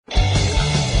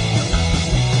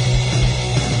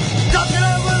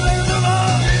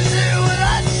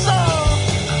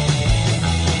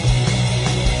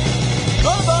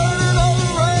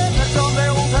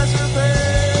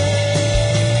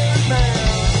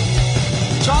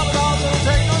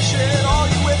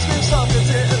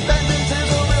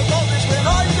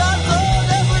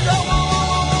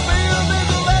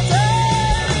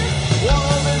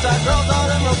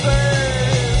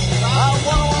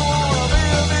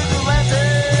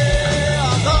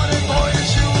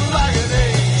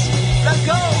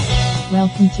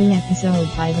Welcome to episode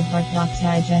 5 of Orthodox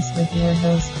Digest with your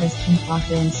host Christian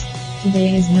Hawkins.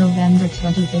 Today is November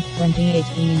 25th,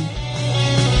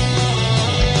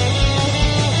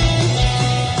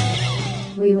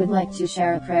 2018. We would like to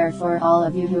share a prayer for all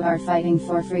of you who are fighting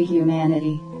for free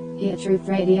humanity. Via Truth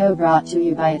Radio, brought to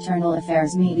you by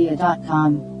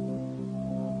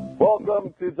EternalAffairsMedia.com.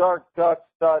 Welcome to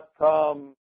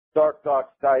DarkTalks.com, Dark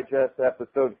Talks Digest,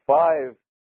 episode 5.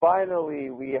 Finally,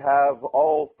 we have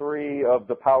all three of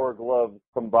the Power Gloves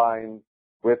combined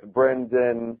with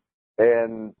Brendan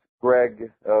and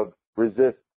Greg of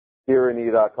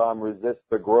ResistTyranny.com, Resist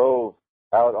the Grove,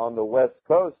 out on the West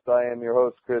Coast. I am your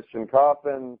host, Christian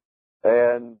Coffin,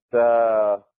 and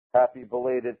happy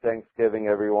belated Thanksgiving,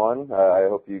 everyone. I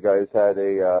hope you guys had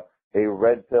a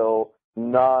red pill,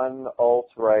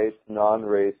 non-alt-right,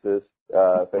 non-racist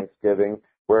Thanksgiving,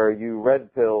 where you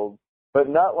red pilled, but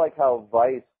not like how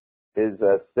Vice is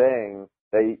saying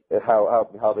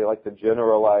how they like to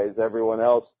generalize everyone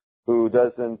else who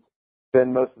doesn't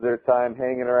spend most of their time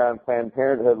hanging around Planned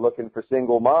Parenthood looking for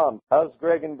single moms. How's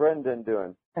Greg and Brendan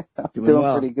doing? Doing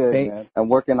well. Pretty good, man. I'm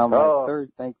working on my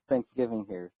third Thanksgiving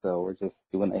here, so we're just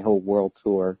doing a whole world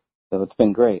tour. So it's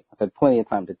been great. I've had plenty of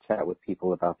time to chat with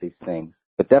people about these things.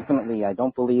 But definitely, I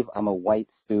don't believe I'm a white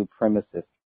supremacist.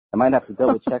 I might have to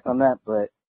double check on that,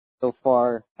 but so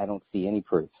far, I don't see any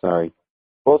proof. Sorry.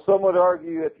 Well, some would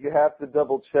argue if you have to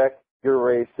double check, you're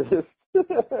racist.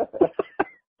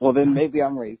 Well, then maybe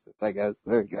I'm racist, I guess.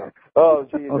 There you go. Oh,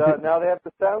 geez. Now they have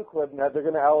the sound clip. Now they're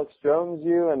going to Alex Jones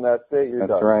you, and that's it. You're done.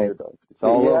 That's right. You're done. It's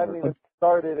all you over. haven't even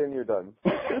started, and you're done.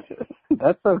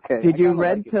 That's okay. Did you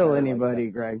red pill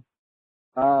anybody, Greg?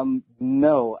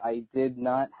 No, I did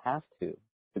not have to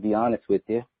be honest with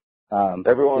you.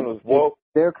 Everyone was woke.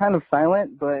 They're kind of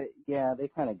silent, but yeah, they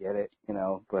kind of get it, you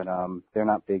know, but they're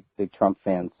not big Trump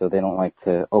fans, so they don't like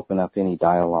to open up any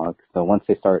dialogue. So once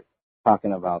they start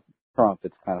talking about Trump,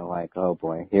 it's kind of like, oh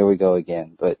boy, here we go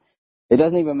again. But it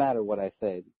doesn't even matter what I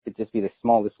say. It could just be the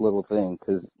smallest little thing,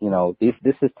 because, you know,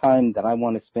 this is time that I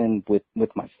want to spend with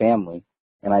my family,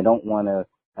 and I don't want to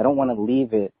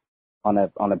leave it on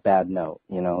a bad note,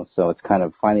 you know. So it's kind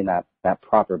of finding that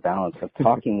proper balance of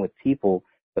talking with people,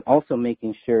 but also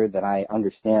making sure that I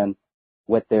understand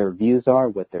what their views are,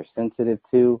 what they're sensitive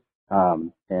to,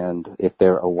 and if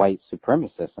they're a white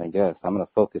supremacist, I guess. I'm going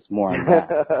to focus more on that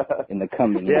in the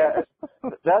coming years.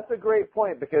 Yeah, that's a great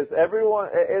point, because everyone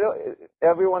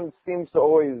seems to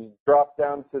always drop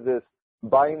down to this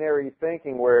binary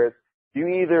thinking where it's, you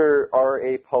either are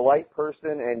a polite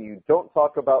person and you don't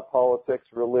talk about politics,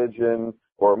 religion,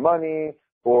 or money,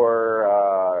 or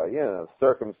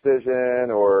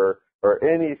circumcision, or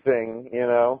anything, you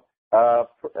know, of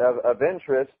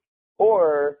interest,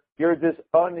 or you're this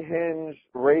unhinged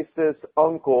racist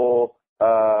uncle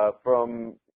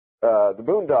from the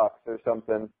Boondocks or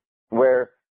something.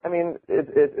 Where, I mean,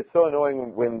 it's so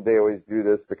annoying when they always do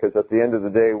this, because at the end of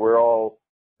the day, we're all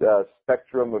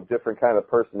spectrum of different kind of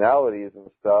personalities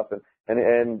and stuff,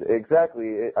 and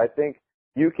exactly, I think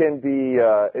you can be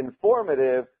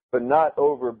informative but not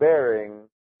overbearing,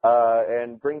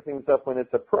 and bring things up when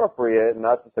it's appropriate, and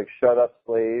not just like shut up,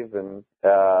 slave. And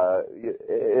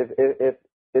if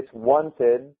it's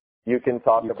wanted, you can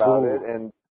talk about it,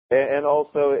 and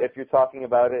also if you're talking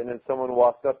about it and then someone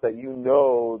walks up that you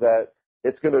know that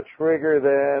it's going to trigger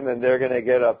them and they're going to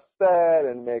get upset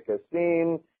and make a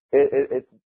scene, it's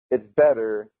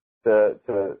better to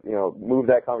move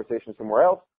that conversation somewhere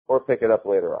else or pick it up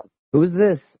later on. Who's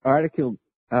this article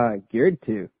geared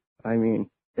to? I mean,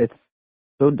 it's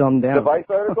so dumbed down. The Vice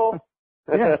article?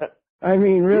 Yeah. I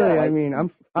mean, really. Yeah, I mean,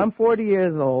 I'm 40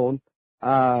 years old.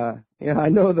 I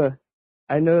know the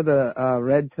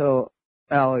red pill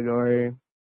allegory.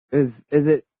 Is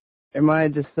it? Am I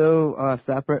just so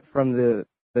separate from the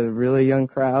really young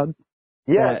crowd?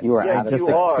 Yeah, you are. You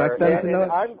are. And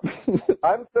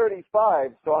I'm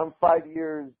 35, so I'm 5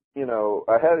 years,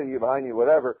 ahead of you, behind you,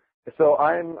 whatever. So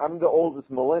I'm the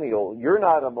oldest millennial. You're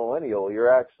not a millennial.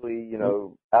 You're actually,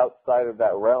 outside of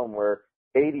that realm where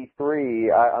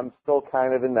 83, I'm still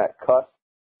kind of in that cusp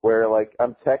where, like,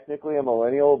 I'm technically a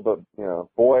millennial, but,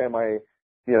 boy, am I,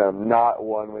 not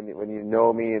one when you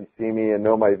know me and see me and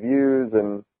know my views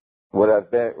and what I've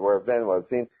been, where I've been, what I've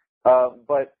seen.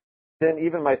 But then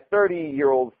even my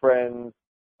 30-year-old friends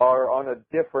are on a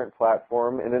different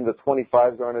platform, and then the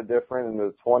 25s are on a different, and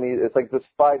the 20s, it's like this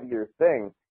 5-year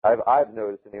thing. I've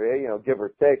noticed anyway, give or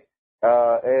take.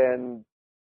 And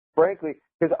frankly,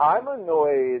 because I'm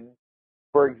annoyed,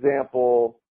 for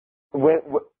example,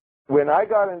 when I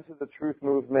got into the truth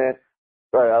movement,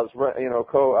 I was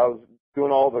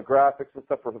doing all the graphics and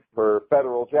stuff for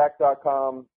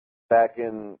federaljack.com back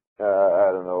in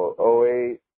I don't know,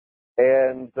 '08,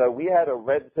 and we had a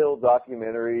Red Pill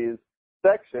documentaries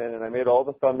section, and I made all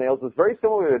the thumbnails. It was very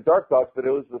similar to Dark Docs, but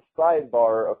it was the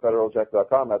sidebar of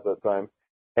federaljack.com at that time,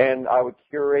 and I would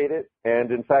curate it.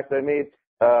 And in fact, I made,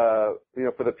 for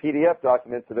the PDF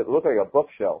documents, it looked like a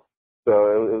bookshelf.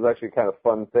 So it was actually a kind of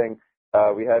fun thing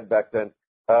we had back then.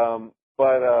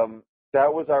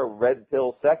 That was our Red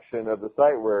Pill section of the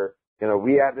site where,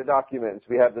 we have the documents,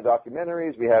 we have the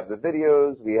documentaries, we have the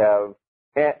videos, we have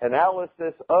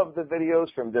analysis of the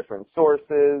videos from different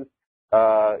sources,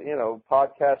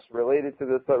 podcasts related to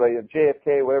this, like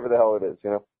JFK, whatever the hell it is,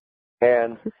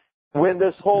 And when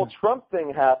this whole Trump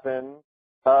thing happened,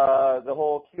 the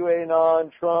whole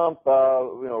QAnon, Trump,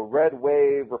 red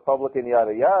wave, Republican,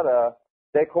 yada, yada,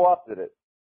 they co-opted it.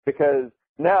 Because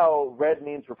now red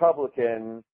means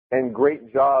Republican, and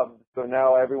great job. So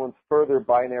now everyone's further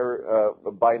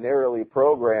binarily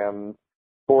programmed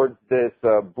towards this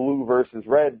blue versus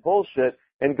red bullshit.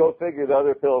 And go figure, the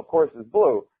other pill, of course, is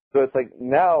blue. So it's like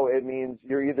now it means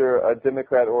you're either a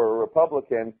Democrat or a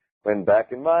Republican. When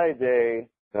back in my day,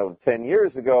 10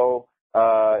 years ago,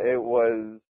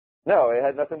 it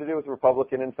had nothing to do with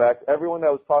Republican. In fact, everyone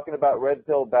that was talking about red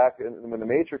pill back when the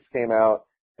Matrix came out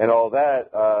and all that,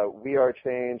 We Are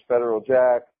Change, Federal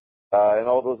Jack, and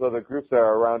all those other groups that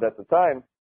are around at the time,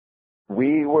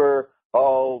 we were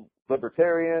all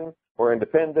libertarian or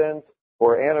independent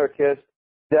or anarchist,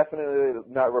 definitely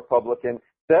not Republican,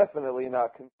 definitely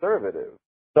not conservative.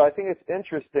 So I think it's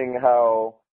interesting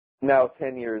how now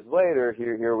 10 years later,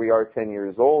 here we are 10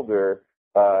 years older,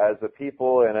 as a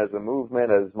people and as a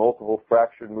movement, as multiple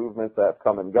fractured movements that have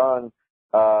come and gone.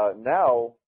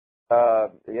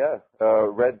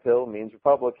 Red pill means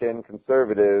Republican,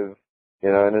 conservative,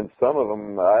 and then some of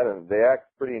them, they act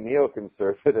pretty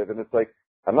neoconservative, and it's like,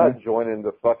 I'm not joining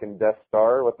the fucking Death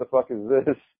Star. What the fuck is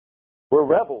this? We're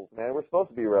rebels, man. We're supposed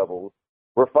to be rebels.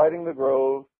 We're fighting the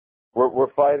Grove. We're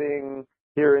fighting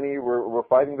tyranny. We're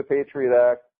fighting the Patriot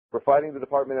Act. We're fighting the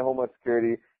Department of Homeland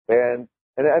Security. And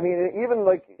I mean, even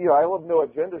like, I love No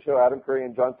Agenda show, Adam Curry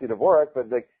and John C. Dvorak, but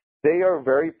like, they are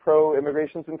very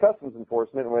pro-immigrations and customs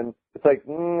enforcement when it's like,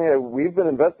 we've been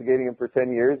investigating them for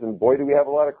 10 years, and boy, do we have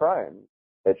a lot of crime.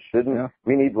 It shouldn't. Yeah.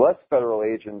 We need less federal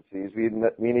agencies. We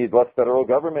need less federal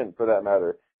government, for that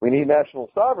matter. We need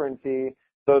national sovereignty.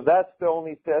 So that's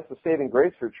the saving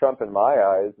grace for Trump in my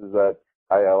eyes, is that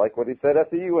I like what he said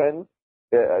at the UN,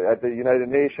 at the United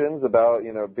Nations, about,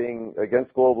 being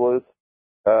against globalist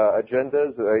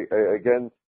agendas,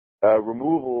 against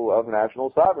removal of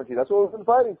national sovereignty. That's what we've been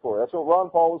fighting for. That's what Ron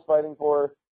Paul was fighting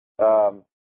for.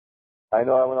 I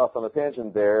know I went off on a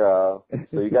tangent there, so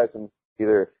you guys can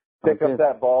either pick up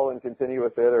that ball and continue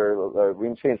with it, or we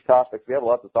can change topics. We have a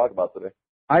lot to talk about today.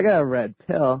 I got a red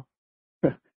pill.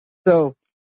 So,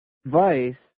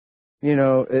 Vice, in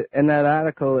that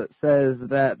article, it says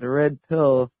that the red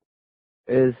pill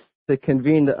is to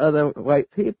convene to other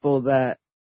white people that,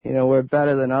 we're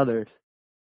better than others.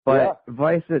 But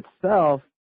Vice itself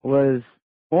was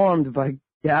formed by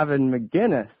Gavin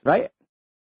McInnes, right?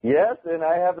 Yes, and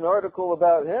I have an article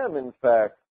about him, in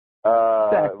fact,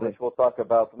 exactly. Which we'll talk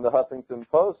about from the Huffington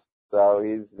Post. So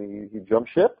he jumped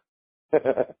ship.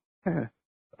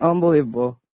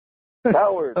 Unbelievable.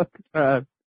 Cowards.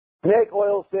 Snake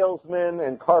oil salesmen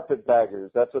and carpetbaggers.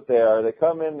 That's what they are. They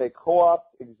come in, they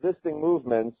co-opt existing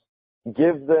movements,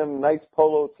 give them nice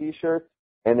polo T-shirts,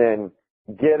 and then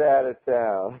get out of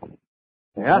town.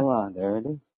 Yeah. Hold on, there it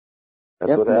is.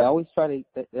 Yep, they always try to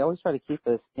keep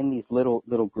us in these little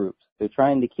groups. They're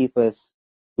trying to keep us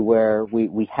to where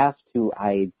we have to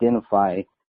identify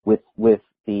with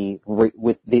the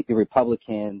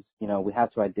Republicans. We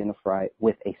have to identify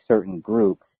with a certain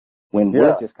group. When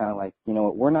we're just kind of like,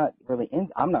 we're not really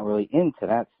I'm not really into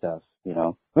that stuff,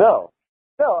 No,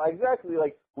 exactly.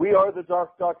 Like, we are the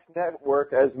Dark Docs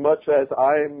Network as much as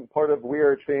I'm part of We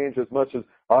Are Change, as much as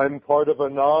I'm part of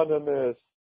Anonymous,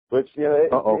 which, I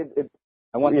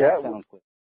want that sound clip.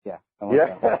 Yeah.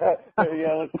 Let's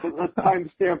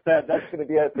timestamp that. That's going to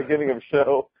be at the beginning of the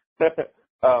show.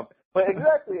 But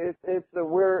exactly, it's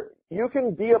where you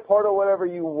can be a part of whatever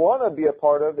you want to be a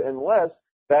part of, unless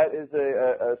that is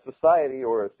a society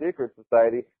or a secret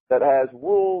society that has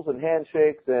rules and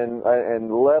handshakes and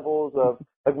levels of,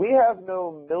 like, we have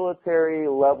no military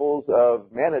levels of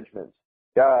management.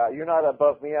 You're not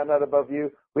above me, I'm not above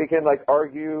you. We can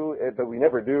argue, but we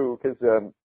never do, because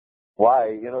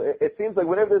why? It seems like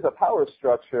whenever there's a power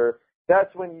structure,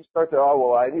 that's when you start to,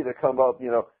 I need to come up,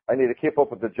 I need to keep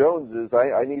up with the Joneses.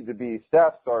 I need to be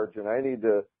staff sergeant. I need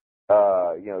to,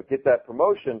 get that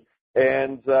promotion.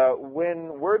 And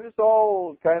when we're just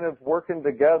all kind of working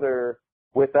together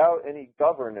without any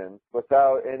governance,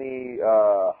 without any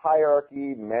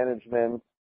hierarchy, management.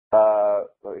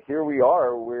 Here we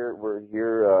are. We're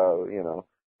here,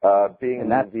 being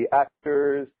the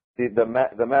actors, the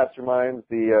masterminds,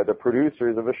 the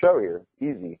producers of a show here.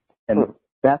 Easy. And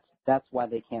that's why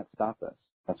they can't stop us.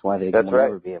 That's why they will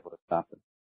never be able to stop us.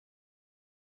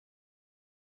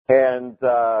 And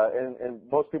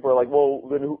most people are like, well,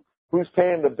 then who's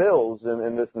paying the bills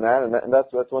and this and that, and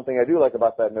that's one thing I do like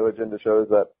about that No Agenda show is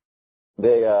that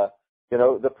they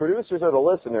the producers are the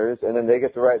listeners, and then they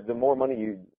get to write. The more money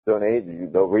you donate,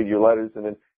 they'll read your letters, and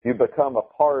then you become a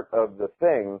part of the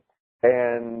thing.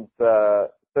 And so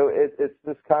it's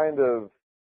this kind of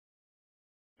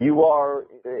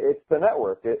it's the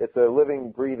network. It's a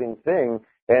living, breathing thing,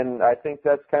 and I think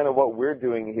that's kind of what we're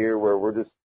doing here, where we're just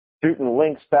shooting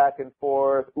links back and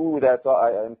forth. Ooh, that's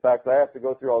all. In fact, I have to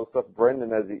go through all the stuff Brendan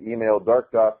has emailed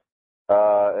DarkDocs,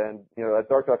 and at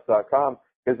darkdocs.com,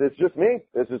 because it's just me.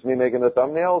 It's just me making the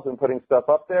thumbnails and putting stuff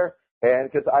up there. And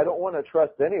because I don't want to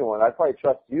trust anyone, I probably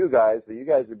trust you guys, but you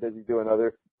guys are busy doing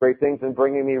other great things and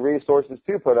bringing me resources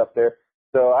to put up there.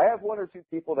 So I have one or two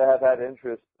people that have had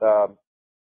interest that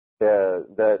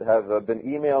have been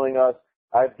emailing us.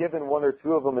 I've given one or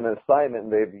two of them an assignment,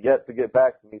 and they've yet to get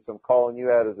back to me, so I'm calling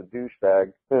you out as a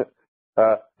douchebag.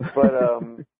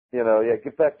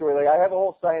 Get back to where, I have a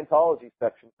whole Scientology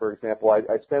section, for example.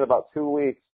 I spent about 2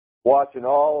 weeks watching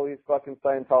all these fucking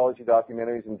Scientology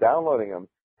documentaries and downloading them,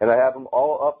 and I have them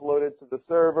all uploaded to the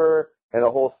server and a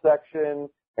whole section,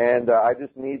 and I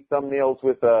just need thumbnails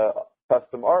with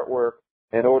custom artwork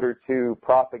in order to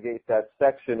propagate that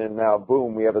section, and now,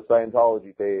 boom, we have a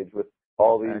Scientology page with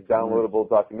all these downloadable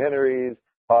documentaries,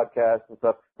 podcasts, and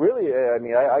stuff. Really, I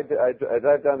mean, I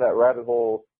dived down that rabbit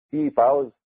hole deep. I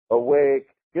was awake.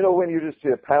 When you're just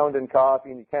pounding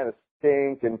coffee and you kind of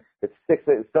stink, and it's 6,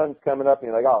 the sun's coming up, and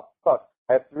you're like, oh, fuck,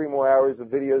 I have 3 more hours of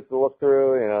videos to look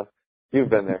through. You've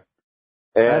been there.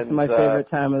 And, that's my favorite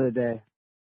time of the day.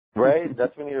 Right?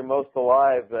 That's when you're most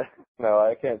alive. No,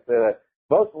 I can't say that.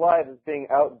 Most alive is being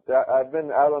out. I've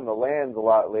been out on the lands a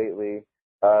lot lately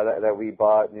that we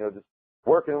bought, just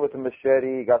working with a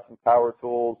machete, got some power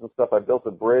tools and stuff. I built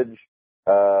a bridge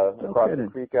across the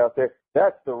creek out there.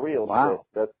 That's the real shit.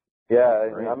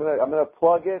 I'm gonna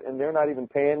plug it, and they're not even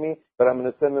paying me, but I'm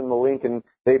gonna send them the link, and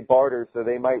they barter, so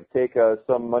they might take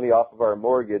some money off of our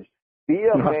mortgage.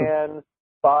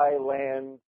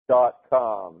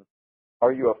 BeAManBuyLand.com.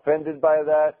 Are you offended by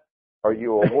that? Are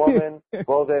you a woman?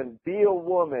 Well, then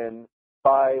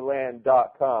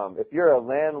BeAWomanBuyLand.com. If you're a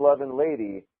land-loving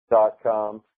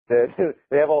lady.com, they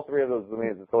have all 3 of those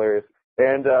domains. It's hilarious.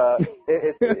 And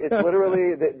it's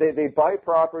literally they buy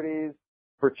properties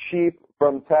for cheap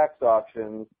from tax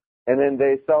auctions, and then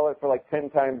they sell it for like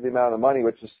 10 times the amount of money,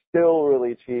 which is still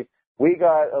really cheap. We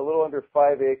got a little under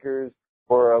 5 acres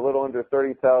for a little under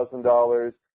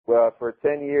 $30,000 for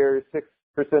 10 years,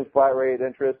 6% flat rate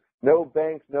interest, no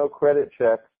banks, no credit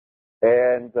checks,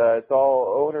 and it's all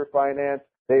owner finance.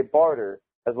 They barter.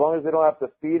 As long as they don't have to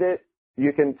feed it,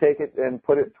 you can take it and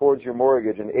put it towards your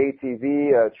mortgage, an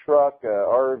ATV, a truck, a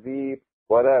RV,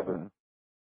 whatever.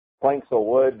 Planks of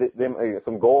wood,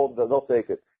 some gold, they'll take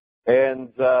it.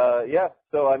 And,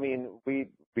 so, I mean, we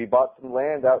bought some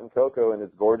land out in Cocoa, and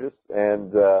it's gorgeous,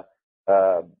 and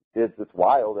it's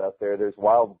wild out there. There's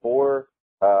wild boar,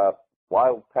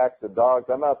 wild packs of dogs.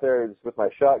 I'm out there just with my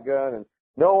shotgun, and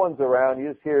no one's around.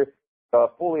 You just hear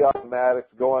fully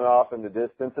automatics going off in the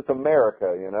distance. It's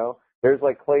America, There's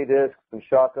like clay discs and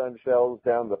shotgun shells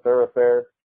down the thoroughfare.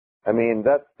 I mean,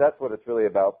 that's what it's really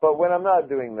about. But when I'm not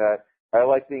doing that, I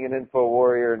like being an info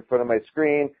warrior in front of my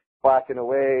screen, clacking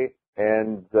away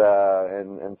and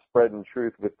spreading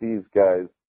truth with these guys.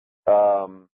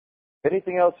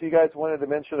 Anything else you guys wanted to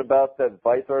mention about that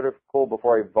Vice article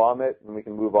before I vomit and we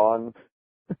can move on?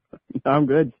 I'm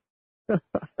good.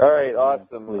 All right,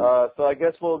 awesome. So I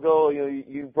guess we'll go.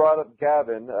 You brought up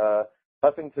Gavin,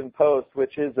 Huffington Post,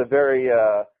 which is a very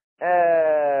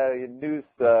news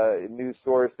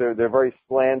source. They're very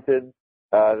slanted.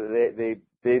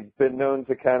 They've been known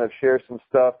to kind of share some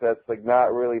stuff that's like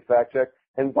not really fact checked.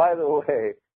 And by the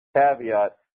way,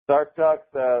 caveat: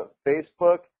 DarkDocs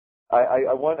Facebook.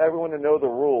 I want everyone to know the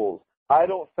rules. I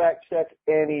don't fact check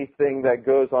anything that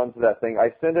goes onto that thing.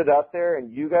 I send it out there,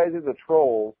 and you guys are the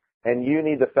trolls, and you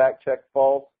need to fact check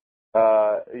false,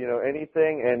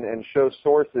 anything, and show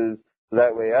sources. So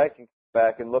that way I can come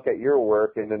back and look at your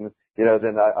work, and then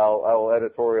I'll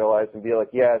editorialize and be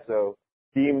like, yeah, so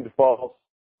deemed false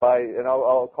and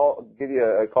I'll give you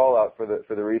a call out for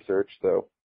the research. So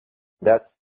that's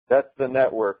the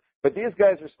network. But these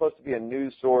guys are supposed to be a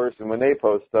news source, and when they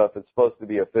post stuff, it's supposed to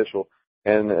be official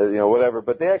and, whatever.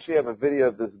 But they actually have a video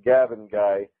of this Gavin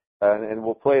guy, and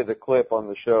we'll play the clip on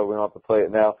the show. We don't have to play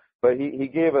it now. But he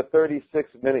gave a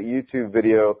 36-minute YouTube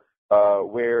video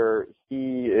where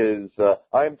he is,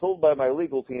 I am told by my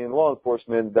legal team and law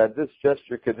enforcement that this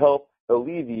gesture could help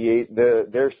alleviate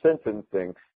their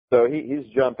sentencing. So he's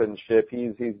jumping ship.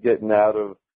 He's getting out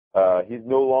of, he's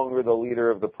no longer the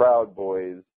leader of the Proud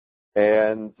Boys.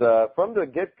 And from the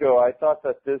get-go, I thought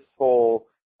that this whole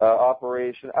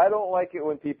operation, I don't like it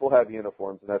when people have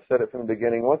uniforms, and I've said it from the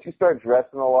beginning. Once you start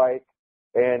dressing alike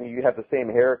and you have the same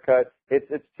haircut, it's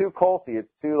too culty.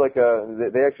 It's too like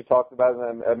they actually talked about it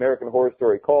in an American Horror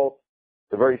Story Cult,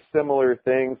 a very similar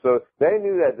thing. So they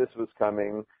knew that this was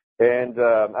coming. And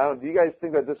I don't. Do you guys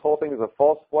think that this whole thing is a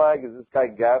false flag? Is this guy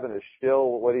Gavin a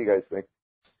shill? What do you guys think?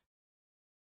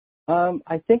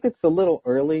 I think it's a little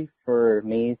early for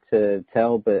me to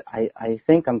tell, but I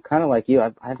think I'm kind of like you.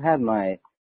 I've had my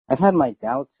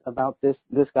doubts about this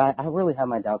guy. I really have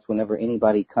my doubts whenever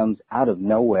anybody comes out of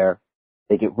nowhere.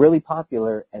 They get really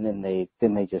popular and then they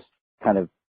just kind of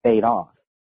fade off.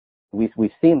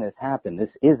 We've seen this happen. This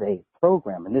is a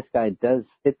program, and this guy does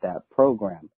fit that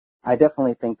program. I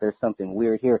definitely think there's something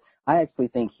weird here. I actually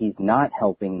think he's not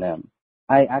helping them.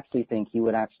 I actually think he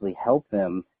would actually help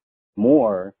them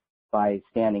more by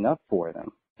standing up for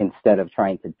them instead of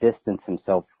trying to distance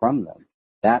himself from them.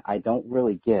 That I don't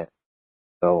really get.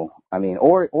 So, I mean,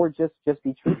 or just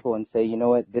be truthful and say, you know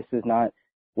what, this is not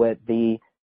what the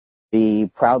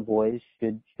Proud Boys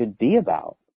should be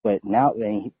about. But now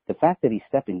the fact that he's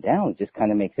stepping down just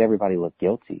kind of makes everybody look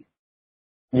guilty.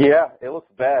 Yeah, it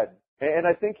looks bad. And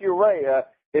I think you're right.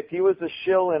 If he was a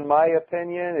shill, in my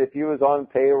opinion, if he was on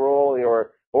payroll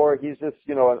or he's just,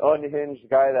 an unhinged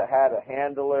guy that had a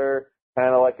handler,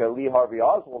 kind of like a Lee Harvey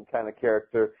Oswald kind of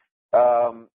character,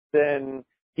 then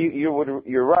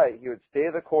you're right. He would stay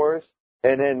the course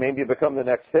and then maybe become the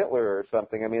next Hitler or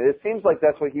something. I mean, it seems like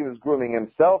that's what he was grooming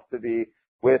himself to be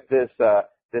with this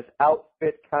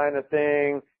outfit kind of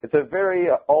thing. It's a very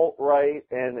alt-right,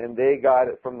 and they got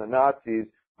it from the Nazis,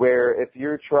 where if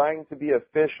you're trying to be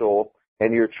official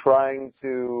and you're trying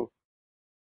to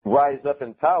rise up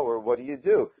in power, what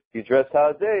do? You dress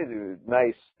how they do.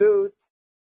 Nice suits,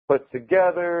 put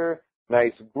together,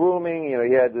 nice grooming.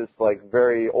 He had this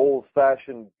very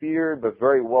old-fashioned beard, but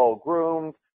very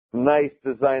well-groomed, nice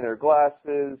designer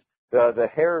glasses. The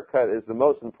haircut is the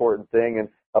most important thing, and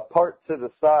a part to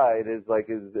the side is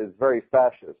very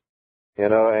fascist,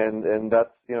 and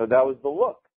that's, that was the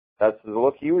look. That's the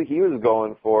look he was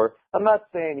going for. I'm not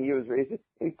saying he was racist.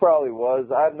 He probably was.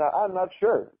 I'm not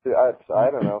sure. I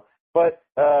don't know. But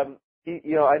I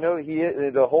know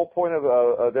the whole point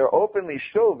of they're openly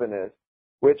chauvinist,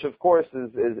 which of course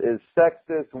is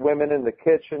sexist, women in the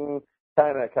kitchen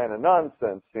kind of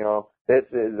nonsense.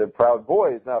 It's the Proud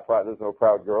Boys, not Proud. There's no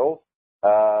Proud Girls,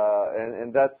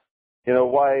 and that's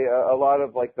why a lot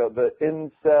of the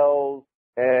incels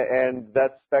and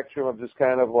that spectrum of just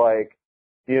kind of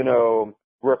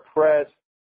repressed,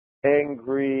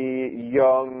 angry,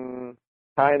 young,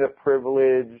 kind of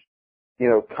privileged,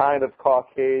 kind of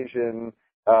Caucasian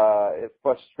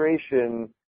frustration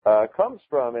comes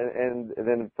from, and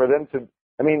then for them to,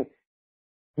 I mean,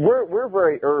 we're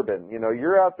very urban.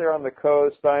 You're out there on the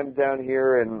coast. I'm down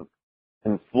here in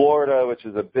Florida, which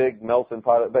is a big melting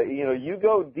pot. But you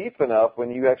go deep enough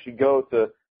when you actually go to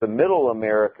the Middle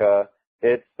America.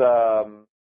 It's a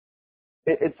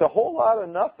whole lot of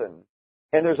nothing,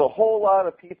 and there's a whole lot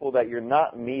of people that you're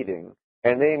not meeting,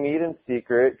 and they meet in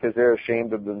secret because they're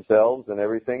ashamed of themselves and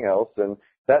everything else, and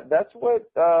that's what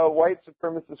white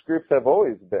supremacist groups have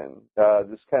always been.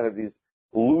 Just kind of these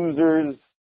losers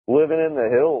living in the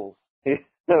hills,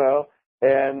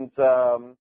 and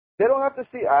they don't have to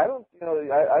see. I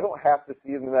don't have to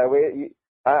see them that way.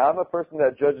 I'm a person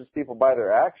that judges people by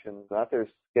their actions, not their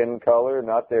skin color,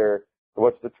 not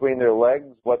what's between their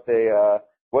legs, what they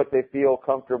feel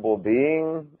comfortable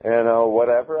being,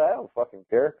 whatever. I don't fucking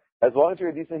care. As long as you're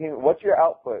a decent human, what's your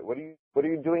output? What are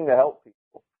you doing to help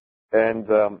people? And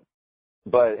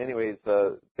but anyways,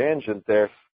 tangent there.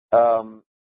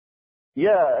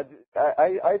 Yeah,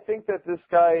 I think that this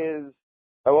guy is.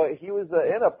 Well, he was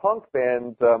in a punk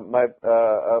band.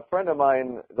 A friend of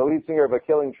mine, the lead singer of A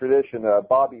Killing Tradition,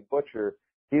 Bobby Butcher.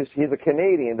 He's a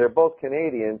Canadian. They're both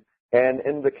Canadian. And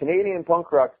in the Canadian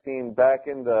punk rock scene back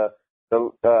in the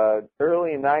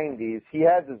early 90s, he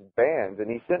had this band,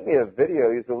 and he sent me a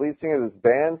video. He's the lead singer of this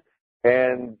band,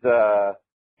 and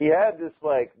he had this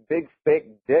big fake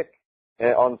dick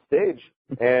on stage,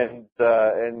 and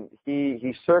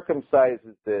he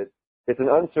circumcises it. It's an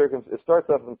uncircumcised. It starts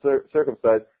off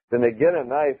uncircumcised, then they get a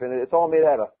knife, and it's all made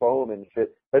out of foam and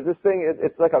shit. But this thing,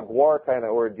 it's like a Gwar kind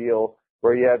of ordeal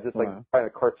where you have this like kind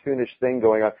of cartoonish thing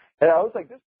going on. And I was like,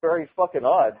 this is very fucking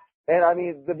odd. And I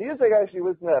mean, the music actually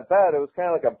wasn't that bad. It was kind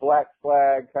of like a Black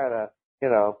Flag kind of, you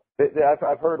know,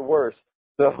 I've heard worse.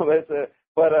 So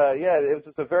yeah, it was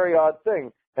just a very odd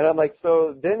thing. And I'm like,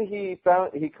 so then he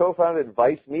co-founded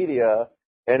Vice Media,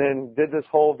 and then did this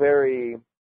whole very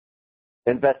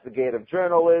investigative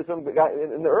journalism.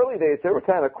 In the early days, they were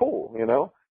kind of cool, you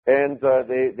know, and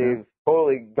they've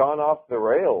totally gone off the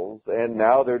rails, and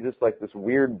now they're just like this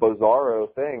weird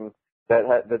bizarro thing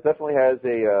that definitely has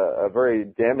a very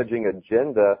damaging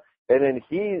agenda. And then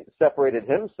he separated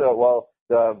himself. Well,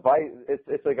 the Vice,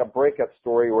 it's like a breakup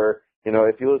story where, you know,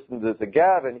 if you listen to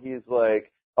Gavin, he's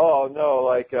like, oh no,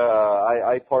 like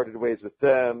I parted ways with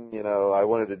them, you know, I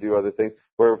wanted to do other things.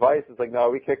 Where Vice is like, no,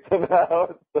 we kicked them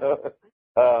out. So,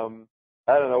 I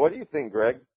don't know. What do you think,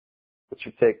 Greg? What's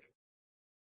your take?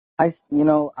 I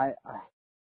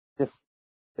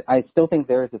still think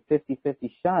there is a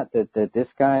 50-50 shot that this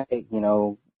guy, you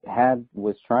know,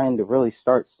 was trying to really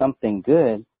start something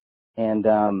good, and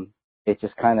it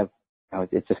just kind of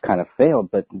failed.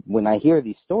 But when I hear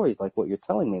these stories, like what you're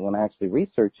telling me, when I actually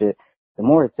research it, the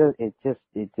more it just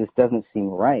doesn't seem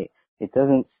right. It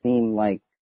doesn't seem like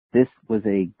this was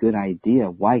a good idea.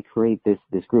 Why create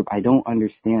this group? I don't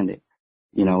understand it,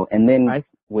 you know. And then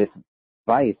with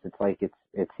Vice, it's like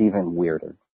it's even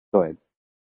weirder. Go ahead.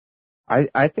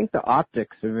 I think the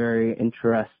optics are very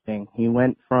interesting. He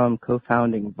went from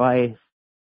co-founding Vice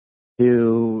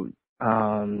to,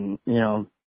 you know,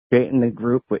 creating a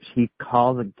group which he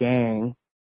calls a gang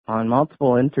on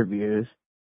multiple interviews.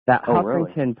 That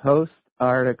Huffington Post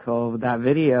article, that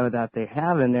video that they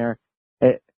have in there,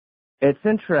 it's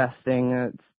interesting.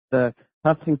 It's the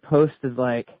Huffington Post is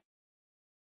like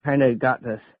kind of got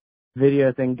this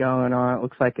video thing going on. It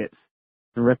looks like it's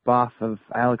a rip off of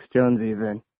Alex Jones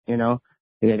even, you know.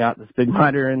 You got this big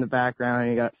monitor in the background,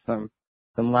 you got some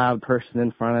loud person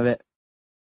in front of it.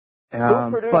 Who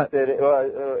produced it?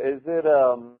 Is it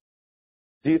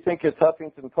do you think it's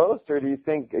Huffington Post, or do you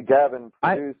think Gavin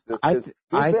produced it? He's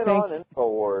been on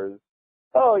InfoWars.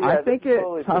 Oh yeah, I think it's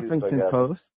totally Huffington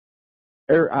Post.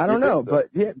 Or I don't know, but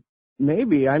yeah,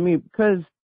 maybe. I mean, because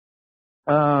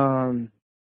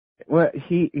what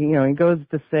he goes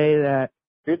to say that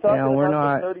you're talking we're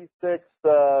about not the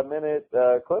 36-minute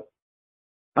clip.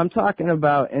 I'm talking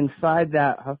about inside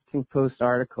that Huffington Post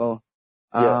article.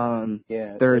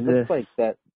 There's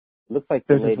looks like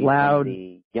the lady loud from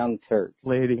the Young Turks.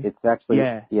 Lady. It's actually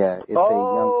it's a Young Turks lady.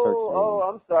 Oh,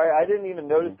 I'm sorry. I didn't even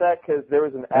notice that because there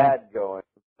was an ad going.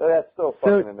 So that's so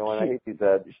fucking annoying. I hate these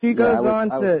ads. She goes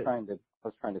on I to.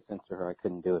 was trying to censor her. I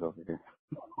couldn't do it over here.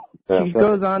 She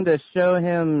goes on to show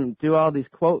him do all these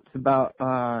quotes about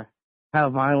how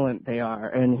violent they are,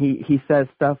 and he says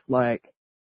stuff like,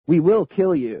 "We will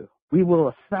kill you. We will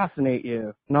assassinate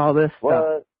you," and all this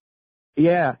stuff.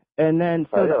 Yeah, and then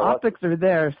so the optics are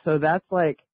there, so that's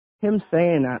like him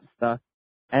saying that stuff,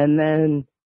 and then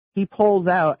he pulls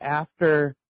out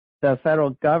after the federal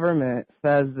government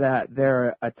says that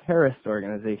they're a terrorist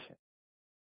organization,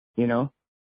 you know?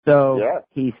 So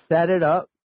he set it up,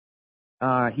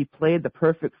 he played the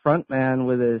perfect front man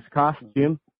with his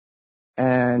costume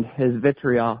and his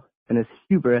vitriol and his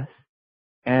hubris,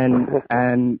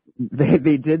 and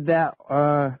they did that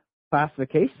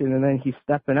classification, and then he's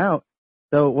stepping out.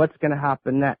 So what's going to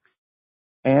happen next?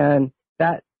 And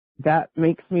that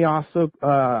makes me also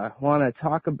want to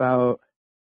talk about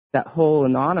that whole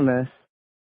anonymous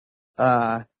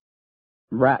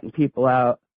ratting people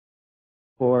out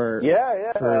for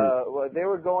well, they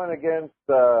were going against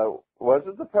was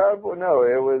it the Proud Boys? No,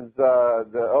 it was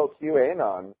the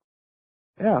QAnon.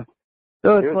 Yeah.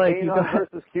 So it's like QAnon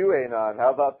versus QAnon. How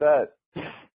about that?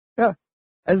 Yeah,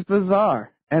 it's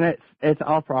bizarre, and it's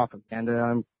all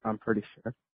propaganda. I'm pretty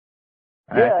sure.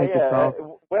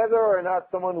 Whether or not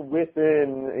someone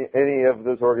within any of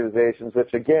those organizations,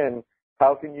 which again,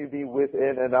 how can you be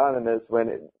within Anonymous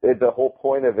when the whole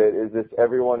point of it is it's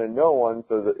everyone and no one,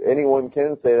 so that anyone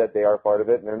can say that they are part of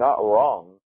it and they're not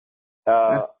wrong.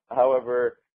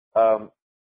 However, so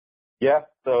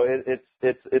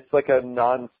it's like a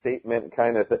non-statement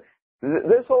kind of thing.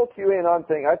 This whole QAnon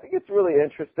thing, I think it's really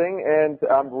interesting, and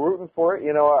I'm rooting for it.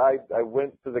 You know, I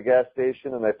went to the gas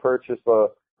station and I purchased a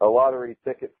lottery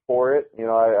ticket for it. You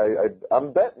know,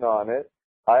 I'm betting on it.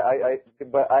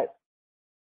 But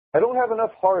I don't have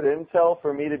enough hard intel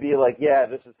for me to be like, yeah,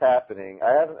 this is happening.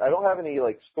 I don't have any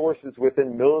like sources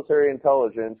within military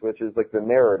intelligence, which is like the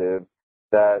narrative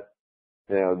that,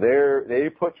 you know, they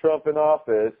put Trump in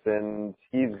office and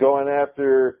he's going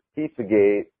after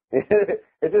Pizzagate,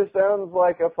 It just sounds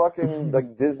like a fucking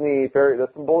like Disney fairy.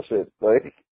 That's some bullshit.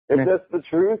 Like, if that's the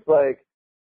truth, like,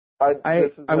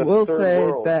 this is I an will absurd say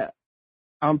world. that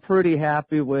I'm pretty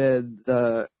happy with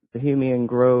the Bohemian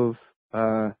Grove,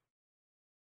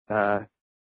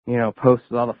 post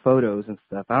with all the photos and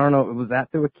stuff. I don't know, was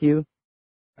that through a Q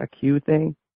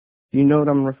thing? Do you know what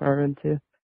I'm referring to?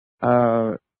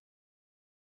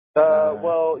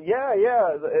 Well, yeah.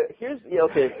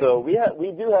 Okay. So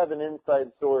we do have an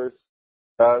inside source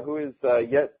who is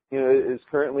is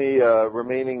currently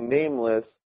remaining nameless,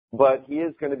 but he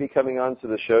is going to be coming on to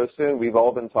the show soon. We've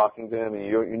all been talking to him, and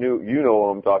you know what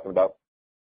I'm talking about.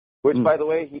 Which, by the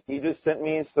way, he just sent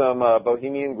me some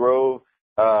Bohemian Grove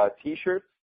T-shirts.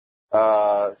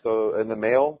 So in the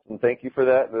mail, and thank you for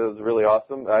that. That was really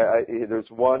awesome. There's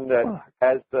one that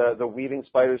has the weaving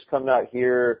spiders coming out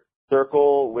here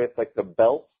circle with like the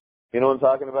belt. You know what I'm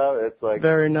talking about? It's like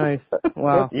very nice.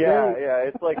 Wow. Yeah.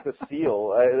 It's like the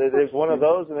seal. There's one of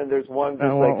those, and then there's one just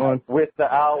like one with the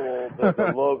owl,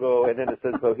 the logo, and then it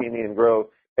says Bohemian Grove.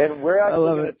 And we're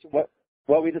actually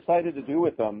what we decided to do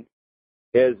with them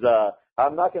is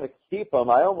I'm not going to keep them.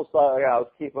 I almost thought I'll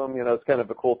keep them. You know, it's kind of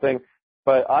a cool thing.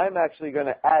 But I'm actually going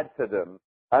to add to them.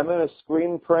 I'm going to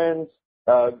screen print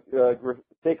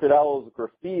Sacred Owls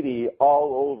graffiti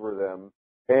all over them,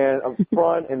 and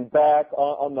front and back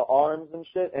on the arms and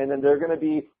shit. And then they're going to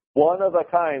be one of a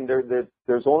kind.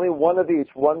 There's only one of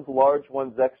each. One's large,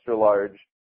 one's extra large,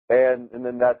 and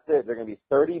then that's it. They're going to be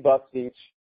 $30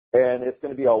 each, and it's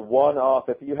going to be a one-off.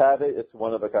 If you have it, it's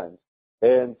one of a kind.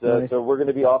 And nice. So we're going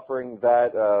to be offering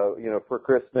that, for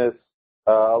Christmas.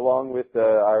 Along with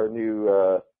our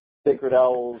new Sacred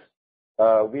Owls,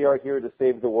 We Are Here to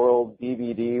Save the World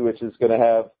DVD, which is going to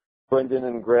have Brendan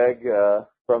and Greg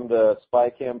from the spy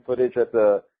cam footage at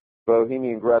the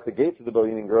gates of the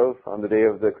Bohemian Grove on the day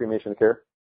of the cremation care,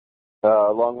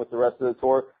 along with the rest of the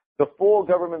tour. The full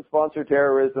government-sponsored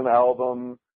terrorism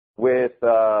album with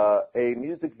a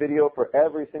music video for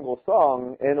every single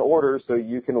song in order so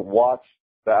you can watch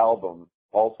the album,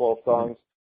 all 12 songs.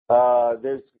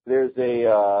 There's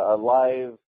a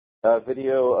live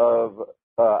video of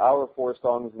our 4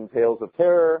 songs and Tales of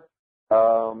Terror,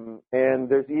 and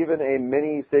there's even a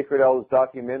mini Sacred Owls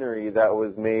documentary that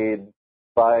was made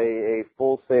by a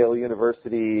Full Sail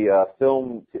University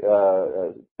film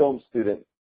student.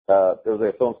 There was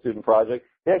a film student project.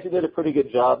 They actually did a pretty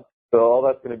good job, so all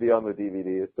that's going to be on the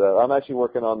DVD. I'm actually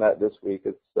working on that this week.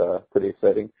 It's pretty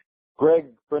exciting. Greg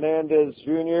Fernandez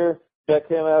Jr., check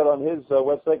him out on his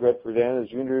website,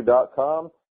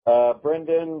 gregfernandezjr.com.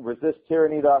 Brendan,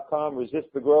 resisttyranny.com,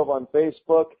 Resist the Grove on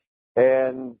Facebook,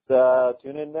 and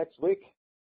tune in next week.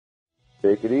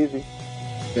 Take it easy.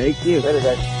 Thank you. Later,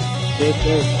 guys. Take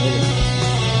care.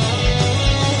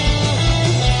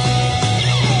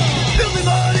 Filthy,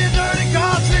 muddy, dirty,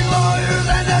 costly lawyers,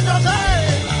 and that's the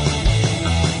same.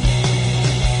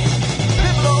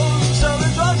 Criminals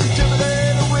selling drugs,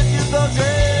 intimidated with your thugs,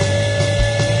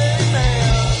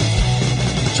 man.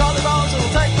 Charlie Brown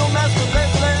will take no mess from great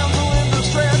lambs who in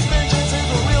distress. Vengeance is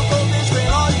a real cold mystery,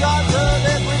 and all you got to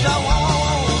death, which I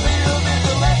want to be a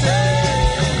vigilante.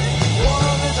 One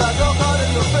of which I go caught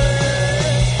in the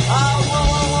face. I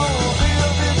want to be a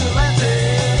vigilante.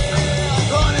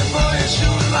 Running for you,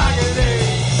 shooting like it is.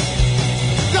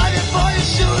 Gunning for you,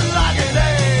 shooting like it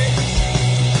is.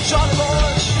 Charlie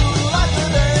boy, shooting like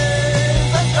it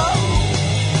is. Let's go.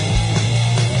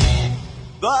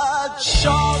 But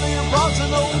Charlie Bronson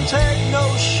don't take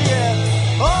no shit.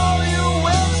 All you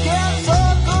wins get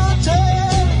suck a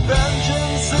tail.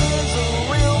 Vengeance is a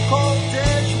real cold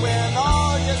ditch when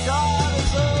all you got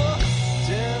is a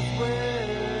death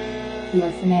wish.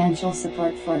 Your financial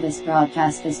support for this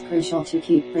broadcast is crucial to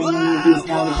keep bringing you these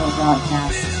valuable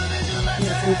broadcasts.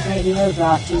 Your Truth Radio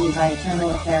brought to you by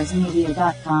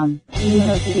EternalAffairsMedia.com. We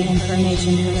hope that the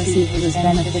information you received was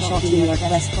beneficial to your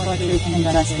quest for truth and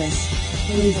justice.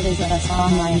 Please visit us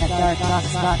online at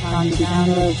darkdocs.com to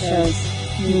download shows,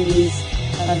 movies,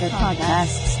 other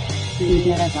podcasts,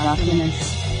 PDF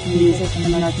documents, music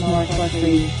and much more for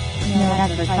free. No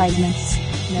advertisements,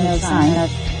 no sign up,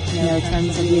 no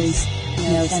terms of use,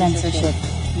 no censorship,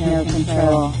 no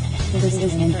control. This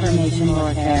is information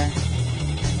warfare.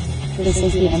 This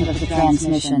is the end of the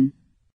transmission.